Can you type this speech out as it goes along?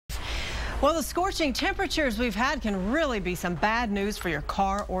Well, the scorching temperatures we've had can really be some bad news for your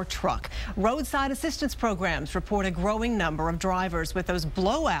car or truck. Roadside assistance programs report a growing number of drivers with those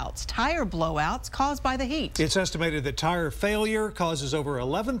blowouts, tire blowouts caused by the heat. It's estimated that tire failure causes over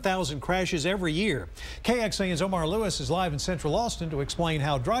 11,000 crashes every year. KXAN's Omar Lewis is live in Central Austin to explain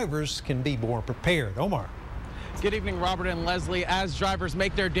how drivers can be more prepared. Omar. Good evening, Robert and Leslie. As drivers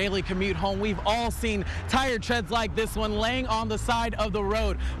make their daily commute home, we've all seen tire treads like this one laying on the side of the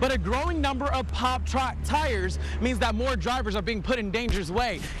road. But a growing number of pop tires means that more drivers are being put in danger's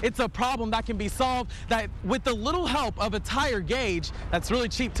way. It's a problem that can be solved with the little help of a tire gauge that's really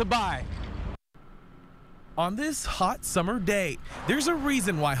cheap to buy. On this hot summer day, there's a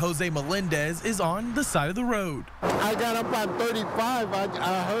reason why Jose Melendez is on the side of the road. I got up on 35.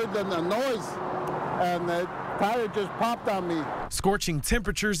 I heard the noise, and the tire just popped on me. Scorching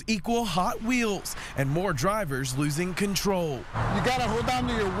temperatures equal Hot Wheels, and more drivers losing control. You got to hold on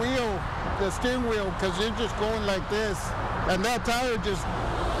to your wheel, the steering wheel, because you're just going like this, and that tire just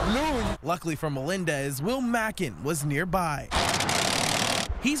blew. Luckily for Melendez, Will Mackin was nearby.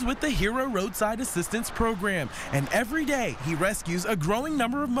 He's with the Hero Roadside Assistance Program, and every day he rescues a growing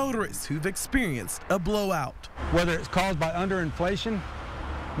number of motorists who've experienced a blowout. Whether it's caused by underinflation,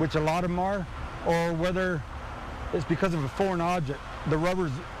 which a lot of them are, or whether it's because of a foreign object. The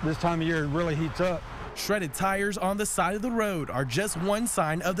rubbers this time of year really heats up. Shredded tires on the side of the road are just one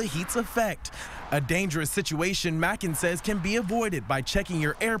sign of the heat's effect. A dangerous situation, Mackin says, can be avoided by checking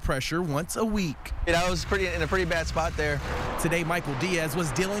your air pressure once a week. I was in a pretty bad spot there. Today, Michael Diaz was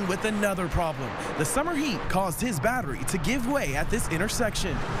dealing with another problem. The summer heat caused his battery to give way at this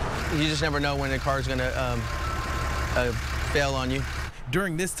intersection. You just never know when the car's going to fail on you.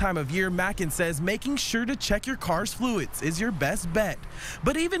 During this time of year, Mackin says making sure to check your car's fluids is your best bet.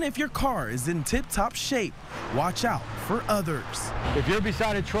 But even if your car is in tip-top shape, watch out for others. If you're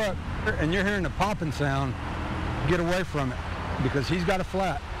beside a truck and you're hearing a popping sound, get away from it, because he's got a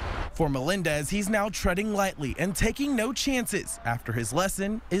flat. For Melendez, he's now treading lightly and taking no chances after his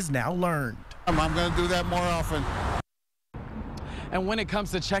lesson is now learned. I'm going to do that more often. And when it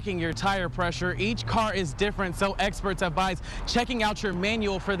comes to checking your tire pressure, each car is different, so experts advise checking out your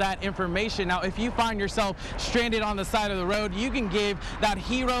manual for that information. Now, if you find yourself stranded on the side of the road, you can give that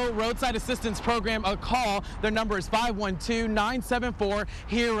Hero Roadside Assistance Program a call. Their number is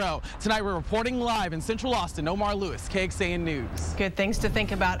 512-974-HERO. Tonight, we're reporting live in Central Austin. Omar Lewis, KXAN News. Good things to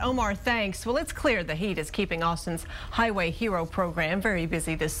think about. Omar, thanks. Well, it's clear the heat is keeping Austin's Highway Hero program very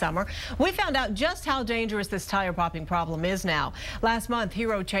busy this summer. We found out just how dangerous this tire popping problem is now. Last month,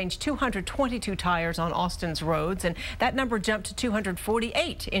 Hero changed 222 tires on Austin's roads, and that number jumped to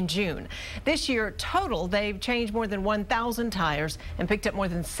 248 in June. This year, total, they've changed more than 1,000 tires and picked up more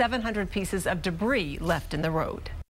than 700 pieces of debris left in the road.